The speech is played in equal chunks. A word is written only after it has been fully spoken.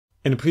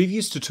In a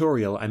previous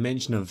tutorial I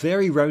mentioned a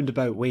very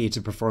roundabout way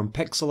to perform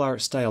pixel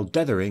art style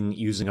dithering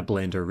using a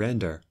Blender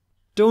render.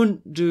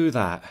 Don't do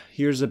that,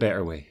 here's a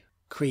better way.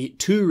 Create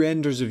two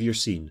renders of your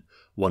scene,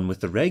 one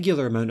with the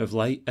regular amount of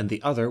light and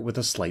the other with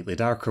a slightly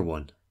darker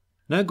one.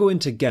 Now go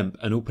into GIMP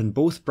and open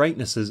both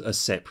brightnesses as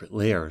separate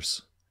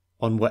layers.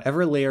 On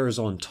whatever layer is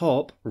on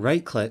top,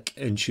 right click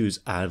and choose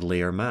Add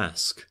Layer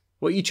Mask.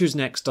 What you choose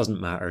next doesn't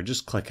matter,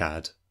 just click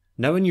Add.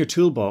 Now in your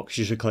toolbox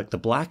you should click the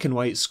black and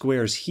white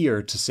squares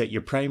here to set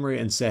your primary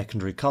and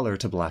secondary colour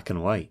to black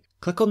and white.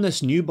 Click on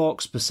this new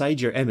box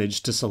beside your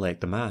image to select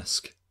the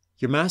mask.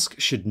 Your mask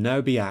should now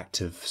be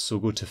active, so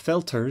go to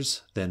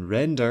Filters, then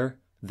Render,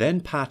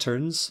 then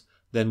Patterns,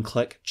 then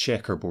click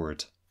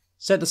Checkerboard.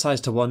 Set the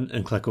size to 1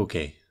 and click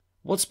OK.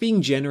 What's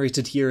being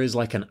generated here is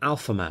like an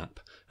alpha map,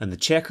 and the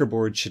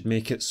checkerboard should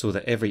make it so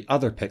that every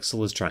other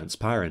pixel is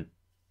transparent.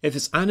 If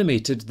it's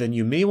animated, then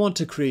you may want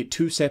to create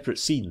two separate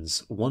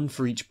scenes, one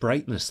for each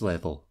brightness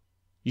level.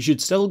 You should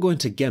still go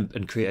into GIMP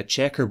and create a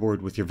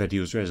checkerboard with your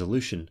video's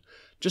resolution,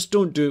 just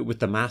don't do it with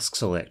the mask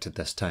selected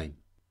this time.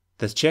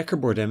 This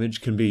checkerboard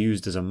image can be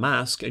used as a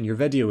mask in your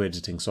video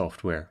editing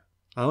software.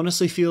 I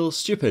honestly feel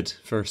stupid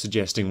for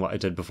suggesting what I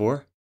did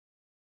before.